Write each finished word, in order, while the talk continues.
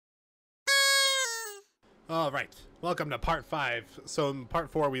Alright, welcome to part 5. So in part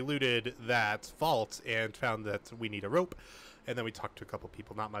 4 we looted that vault and found that we need a rope. And then we talked to a couple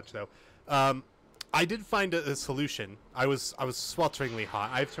people, not much though. I did find a solution. I was swelteringly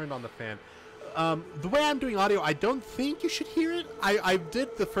hot. I've turned on the fan. The way I'm doing audio, I don't think you should hear it. I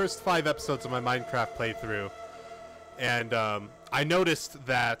did the first 5 episodes of my Minecraft playthrough. And I noticed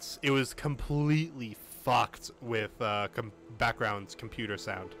that it was completely fucked with background computer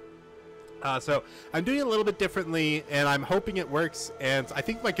sound. So I'm doing it a little bit differently, and I'm hoping it works. And I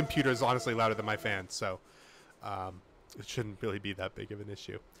think my computer is honestly louder than my fan, so it shouldn't really be that big of an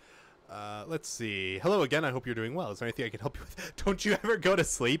issue. Let's see. Hello again. I hope you're doing well. Is there anything I can help you with? Don't you ever go to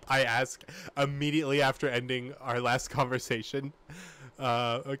sleep? I ask immediately after ending our last conversation.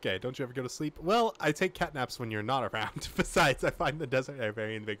 Okay. Don't you ever go to sleep? Well, I take cat naps when you're not around. Besides, I find the desert air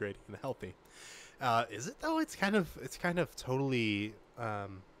very invigorating and healthy. Is it though? It's kind of totally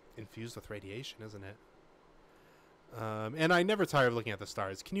infused with radiation, isn't it? And I never tire of looking at the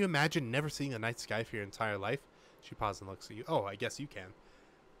stars. Can you imagine never seeing the night sky for your entire life? She pauses and looks at you. Oh, I guess you can.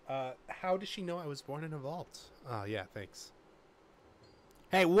 How does she know I was born in a vault? Oh, yeah, thanks.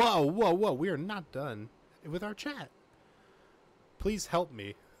 Hey, whoa, whoa, whoa. We are not done with our chat. Please help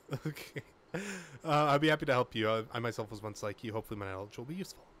me. Okay. I'd be happy to help you. I myself was once like you. Hopefully my knowledge will be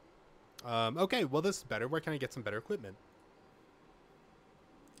useful. Okay, well, this is better. Where can I get some better equipment?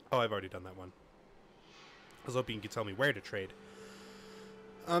 Oh, I've already done that one. I was hoping you could tell me where to trade.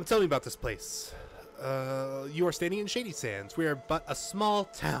 Tell me about this place. You are standing in Shady Sands. We are but a small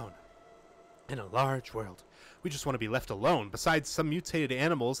town in a large world. We just want to be left alone. Besides some mutated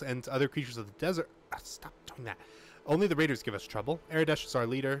animals and other creatures of the desert. Stop doing that. Only the raiders give us trouble. Aradesh is our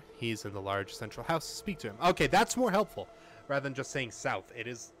leader. He's in the large central house. Speak to him. Okay, that's more helpful. Rather than just saying south. It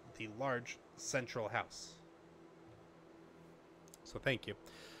is the large central house. So thank you.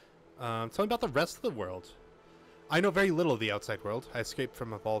 Tell me about the rest of the world. I know very little of the outside world. I escaped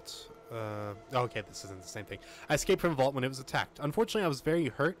from a vault. Okay, this isn't the same thing. I escaped from a vault when it was attacked. Unfortunately, I was very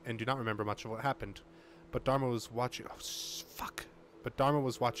hurt and do not remember much of what happened. But Dharma was watching. Oh, fuck. But Dharma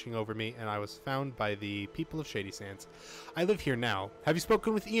was watching over me, and I was found by the people of Shady Sands. I live here now. Have you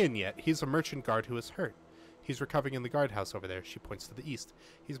spoken with Ian yet? He's a merchant guard who is hurt. He's recovering in the guardhouse over there. She points to the east.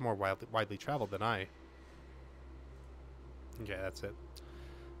 He's more widely traveled than I. Okay, that's it.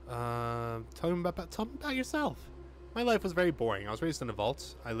 Tell me about yourself. My life was very boring. I was raised in a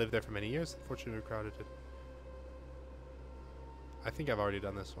vault. I lived there for many years. Unfortunately, we crowded it. I think I've already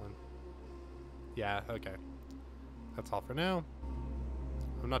done this one. Yeah, okay. That's all for now.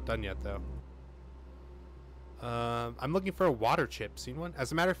 I'm not done yet, though. I'm looking for a water chip. Seen one?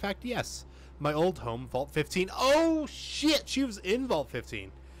 As a matter of fact, yes. My old home, Vault 15. Oh, shit! She was in Vault 15.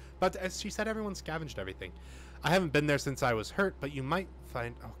 But as she said, everyone scavenged everything. I haven't been there since I was hurt, but you might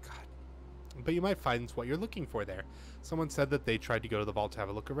find... Oh, God. But you might find what you're looking for there. Someone said that they tried to go to the vault to have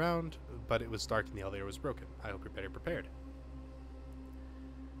a look around, but it was dark and the elevator was broken. I hope you're better prepared.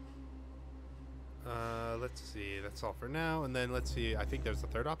 Let's see. That's all for now. And then let's see. I think there's a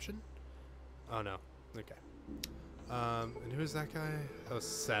third option. Oh, no. Okay. And who's that guy? Oh,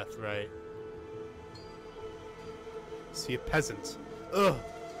 Seth, right. See, a peasant. Ugh.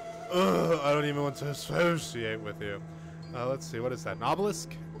 Ugh. I don't even want to associate with you. Let's see. What is that? An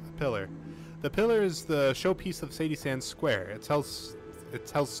obelisk? A pillar. The pillar is the showpiece of Shady Sands Square. It tells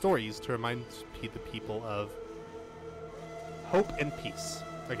stories to remind the people of hope and peace.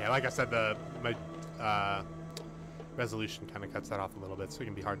 Okay, like I said, my resolution kind of cuts that off a little bit, so it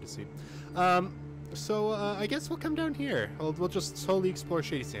can be hard to see. So I guess we'll come down here. We'll just slowly explore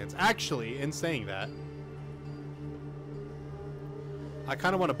Shady Sands. Actually, in saying that, I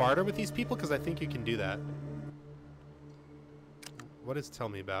kind of want to barter with these people because I think you can do that. What is tell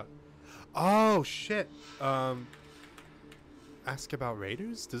me about? Oh, shit. Ask about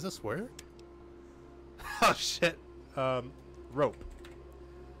raiders? Does this work? Oh, shit. Rope.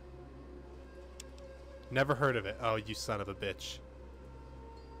 Never heard of it. Oh, you son of a bitch.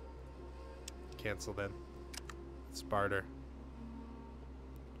 Cancel then. It's barter.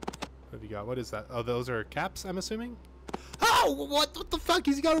 What have you got? What is that? Oh, those are caps, I'm assuming? Oh, what the fuck?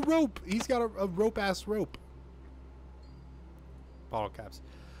 He's got a rope. He's got a rope-ass rope. Bottle caps.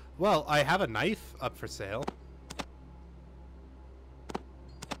 Well, I have a knife up for sale.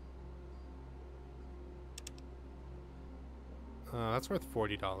 That's worth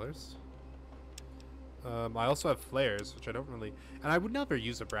 $40. I also have flares, which I don't really... And I would never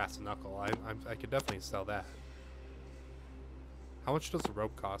use a brass knuckle. I could definitely sell that. How much does the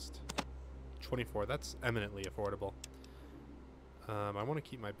rope cost? 24. That's eminently affordable. I want to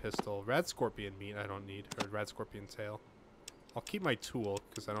keep my pistol. Radscorpion meat I don't need. Or Radscorpion tail. I'll keep my tool,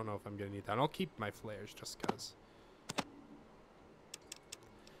 because I don't know if I'm going to need that. And I'll keep my flares, just because.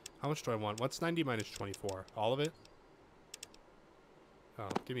 How much do I want? What's 90 minus 24? All of it? Oh,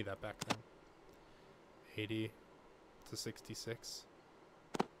 give me that back then. 80 to 66.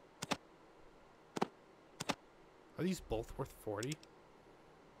 Are these both worth 40?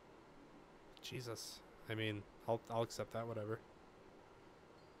 Jesus. I mean, I'll accept that, whatever.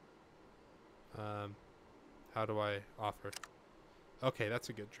 How do I offer? Okay, that's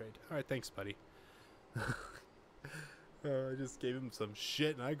a good trade. Alright, thanks, buddy. I just gave him some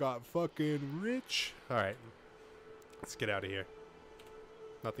shit and I got fucking rich. Alright. Let's get out of here.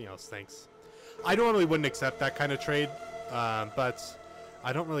 Nothing else, thanks. I normally wouldn't accept that kind of trade, but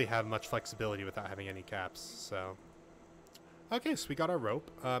I don't really have much flexibility without having any caps, so... Okay, so we got our rope.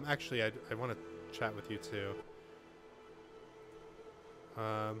 Actually, I want to chat with you, too.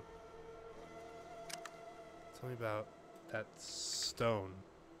 Tell me about that stone.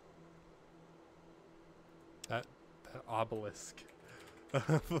 That obelisk.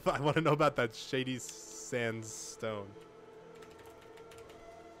 I want to know about that Shady Sands stone.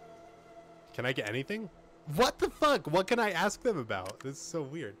 Can I get anything? What the fuck? What can I ask them about? This is so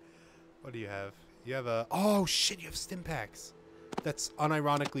weird. What do you have? You have a... Oh, shit, you have stim packs. That's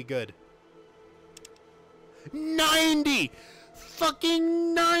unironically good. 90!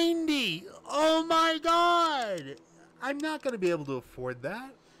 Fucking 90! Oh my god! I'm not going to be able to afford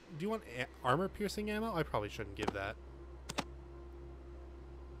that. Do you want armor-piercing ammo? I probably shouldn't give that.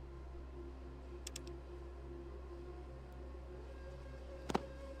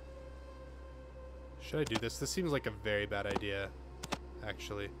 Should I do this? This seems like a very bad idea,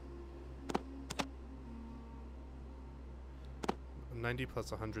 actually. 90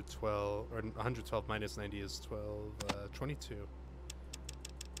 plus 112, or 112 minus 90 is 12, 22.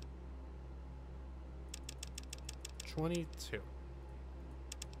 22.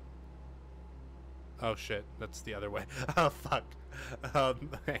 Oh shit, that's the other way. Oh fuck. Hang on.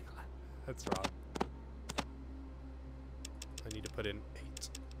 That's wrong. I need to put in 8.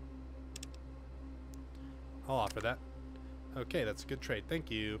 I'll offer that. Okay, that's a good trade.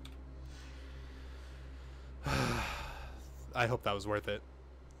 Thank you. I hope that was worth it.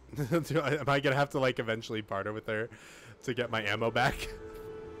 Am I gonna have to like eventually barter with her to get my ammo back?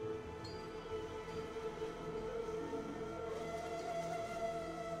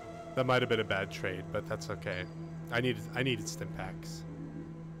 That might have been a bad trade, but that's okay. I needed stim packs.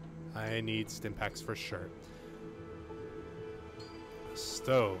 I need stim packs for sure. A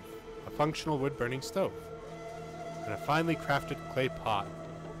stove. A functional wood burning stove. And a finely crafted clay pot.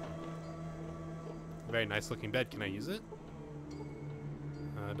 Very nice looking bed. Can I use it?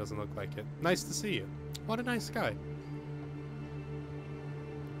 Doesn't look like it. Nice to see you. What a nice guy.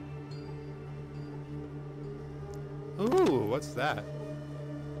 Ooh, what's that?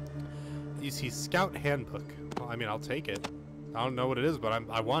 You see Scout Handbook. Well, I mean, I'll take it. I don't know what it is, but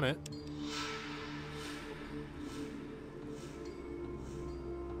I want it.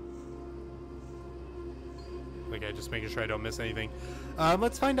 Okay, just making sure I don't miss anything.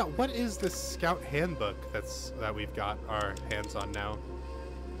 Let's find out what is this Scout Handbook that we've got our hands on now.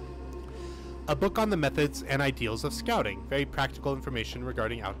 A book on the methods and ideals of scouting. Very practical information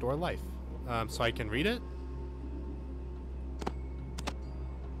regarding outdoor life. So I can read it?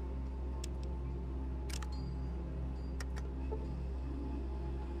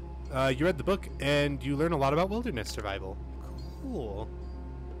 You read the book and you learn a lot about wilderness survival. Cool.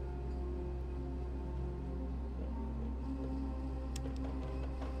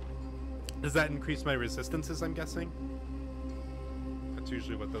 Does that increase my resistances, I'm guessing? That's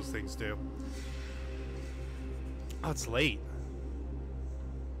usually what those things do. Oh, it's late.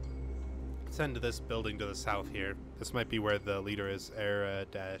 Let's head into this building to the south here. This might be where the leader is. Era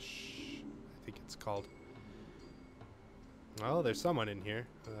dash... I think it's called. Oh, there's someone in here.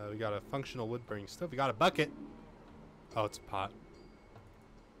 We got a functional wood burning stove. We got a bucket. Oh, it's a pot.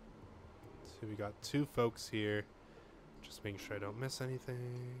 So we got 2 folks here. Just making sure I don't miss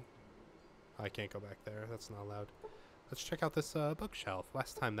anything. I can't go back there. That's not allowed. Let's check out this bookshelf.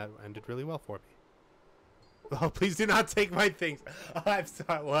 Last time that ended really well for me. Oh, please do not take my things. Oh, I'm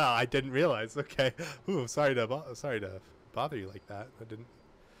sorry. Well, I didn't realize. Okay. Ooh, sorry to bother you like that.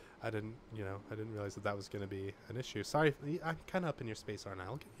 I didn't realize that was going to be an issue. Sorry, I'm kind of up in your space, aren't I?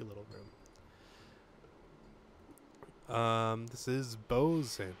 I'll give you a little room. This is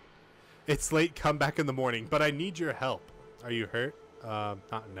Bosun. It's late, come back in the morning, but I need your help. Are you hurt?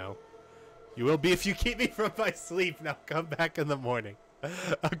 No. You will be if you keep me from my sleep. Now come back in the morning.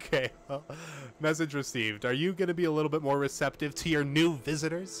 Okay, well, message received. Are you going to be a little bit more receptive to your new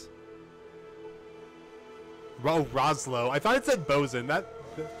visitors? Oh, Roslo. I thought it said Bosun.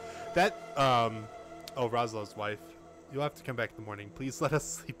 Oh, Roslow's wife. You'll have to come back in the morning. Please let us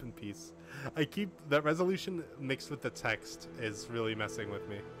sleep in peace. I keep that resolution mixed with the text is really messing with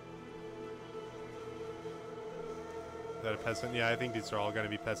me. Is that a peasant? Yeah, I think these are all going to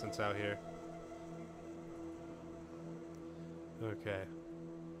be peasants out here. Okay.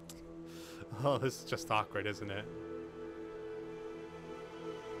 Oh, this is just awkward, isn't it?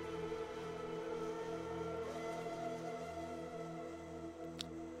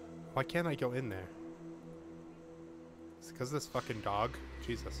 Why can't I go in there? Is it because of this fucking dog?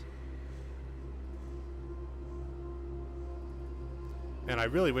 Jesus. And I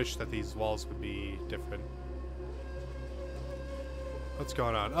really wish that these walls would be different. What's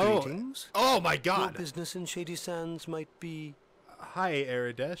going on? Oh, greetings. Oh my god! Your business in Shady Sands might be... Hi,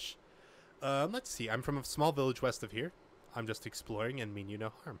 Aradesh. Let's see. I'm from a small village west of here. I'm just exploring and mean you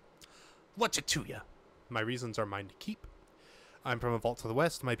no harm. What's it to ya? My reasons are mine to keep. I'm from a vault to the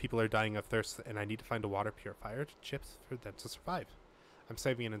west. My people are dying of thirst, and I need to find a water purifier to chips for them to survive. I'm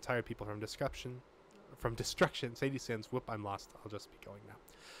saving an entire people from destruction. Sadie Sands, whoop, I'm lost. I'll just be going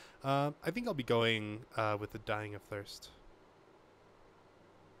now. I think I'll be going with the dying of thirst.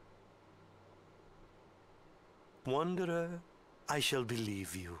 Wanderer, I shall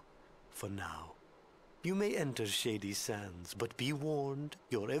believe you, for now. You may enter Shady Sands, but be warned,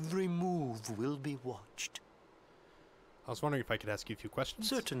 your every move will be watched. I was wondering if I could ask you a few questions.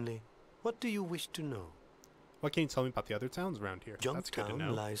 Certainly. What do you wish to know? What can you tell me about the other towns around here? That's good to know.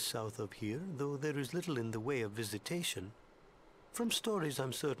 Junktown lies south of here, though there is little in the way of visitation. From stories,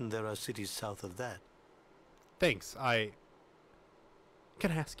 I'm certain there are cities south of that. Thanks.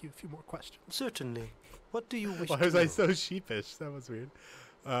 Can I ask you a few more questions? Certainly. What do you wish Why to was know? I so sheepish? That was weird.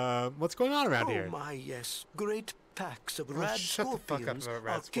 What's going on around here? Oh my, yes. Great packs of shut the fuck up Radscorpions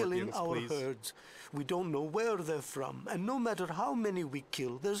about are killing Radscorpions, our please. herds. We don't know where they're from, and no matter how many we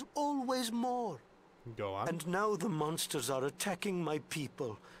kill, there's always more. Go on. And now the monsters are attacking my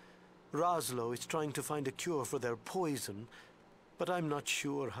people. Roslo is trying to find a cure for their poison, but I'm not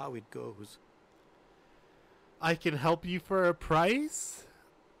sure how it goes. I can help you for a price?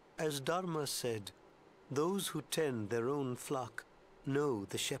 As Dharma said, those who tend their own flock know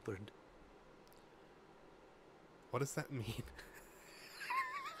the shepherd. What does that mean?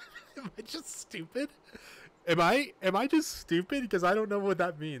 Am I just stupid? Am I just stupid? Because I don't know what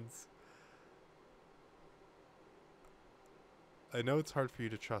that means. I know it's hard for you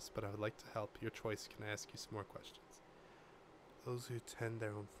to trust, but I would like to help. Your choice. Can I ask you some more questions? Those who tend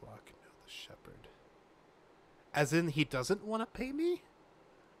their own flock know the shepherd. As in, he doesn't want to pay me?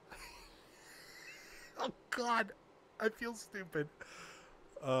 Oh god, I feel stupid.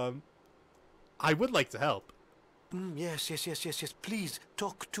 I would like to help. Yes. Please,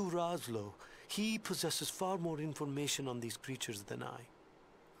 talk to Roslo. He possesses far more information on these creatures than I.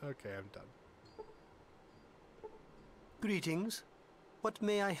 Okay, I'm done. Greetings. What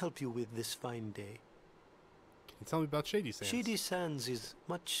may I help you with this fine day? Can you tell me about Shady Sands? Shady Sands is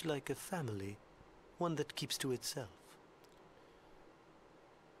much like a family, one that keeps to itself.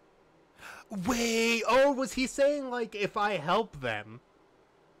 Wait, oh, was he saying, like, if I help them,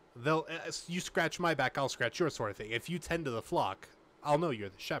 they'll, you scratch my back, I'll scratch your sort of thing. If you tend to the flock, I'll know you're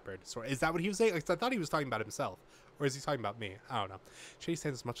the shepherd. So, is that what he was saying? Like, I thought he was talking about himself. Or is he talking about me? I don't know. Shady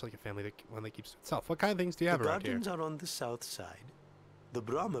Sands is much like a family, one that keeps to itself. What kind of things do you have around here? The gardens are on the south side. The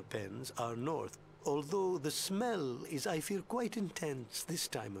Brahma pens are north, although the smell is, I fear, quite intense this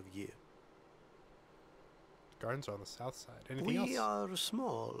time of year. Gardens are on the south side. Anything else? We are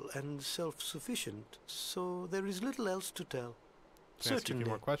small and self-sufficient, so there is little else to tell. Can I ask you a few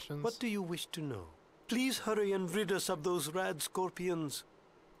more questions? What do you wish to know? Please hurry and rid us of those Radscorpions.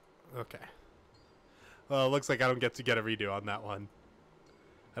 Okay. Well, it looks like I don't get a redo on that one.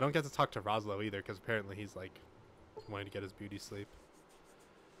 I don't get to talk to Roslo either, because apparently he's, like, wanting to get his beauty sleep.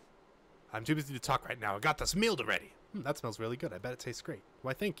 I'm too busy to talk right now. I got this meal ready. That smells really good. I bet it tastes great.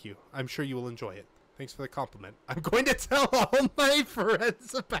 Why, thank you. I'm sure you will enjoy it. Thanks for the compliment. I'm going to tell all my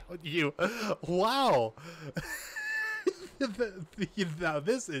friends about you. Wow. Now,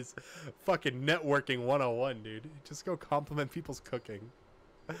 this is fucking networking 101, dude. Just go compliment people's cooking.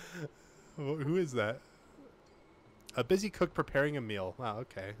 Who is that? A busy cook preparing a meal. Wow,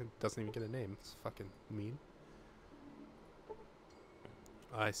 okay. It doesn't even get a name. It's fucking mean.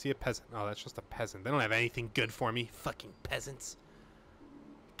 I see a peasant. Oh, that's just a peasant. They don't have anything good for me. Fucking peasants.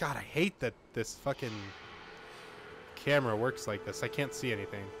 God, I hate that this fucking camera works like this. I can't see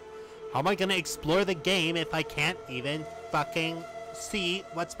anything. How am I gonna explore the game if I can't even fucking see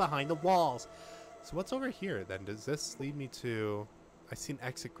what's behind the walls? So what's over here then? Does this lead me to... I see an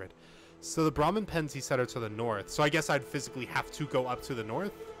exit grid. So the Brahmin pens, he said, are to the north. So I guess I'd physically have to go up to the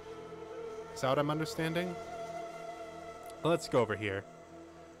north? Is that what I'm understanding? Well, let's go over here.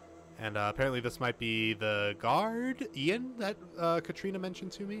 And apparently this might be the guard, Ian, that Katrina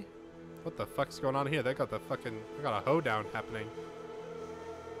mentioned to me. What the fuck's going on here? They got a hoedown happening.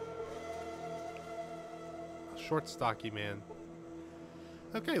 Short, stocky man.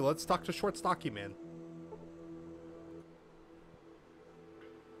 Okay, let's talk to short, stocky man.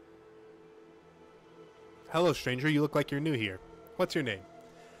 Hello, stranger. You look like you're new here. What's your name?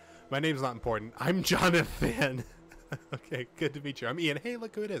 My name's not important. I'm Jonathan. Okay, good to meet you. I'm Ian. Hey,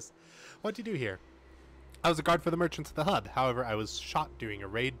 look who it is. What do you do here? I was a guard for the merchants at the hub. However, I was shot during a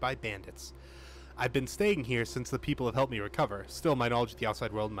raid by bandits. I've been staying here since the people have helped me recover. Still, my knowledge of the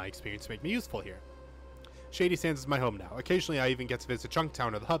outside world and my experience make me useful here. Shady Sands is my home now. Occasionally, I even get to visit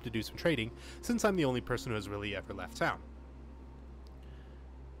Chunktown or the hub to do some trading, since I'm the only person who has really ever left town.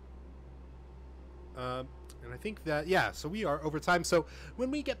 And I think that, yeah, so we are over time. So when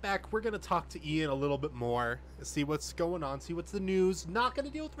we get back, we're going to talk to Ian a little bit more, see what's going on, see what's the news. Not going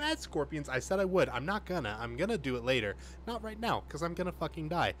to deal with Radscorpions. I said I would. I'm not gonna. I'm going to do it later. Not right now, because I'm going to fucking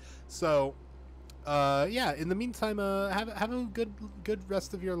die. So, yeah, in the meantime, have a good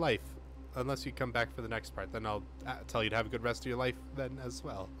rest of your life. Unless you come back for the next part, then I'll tell you to have a good rest of your life then as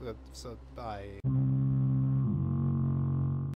well. So, bye.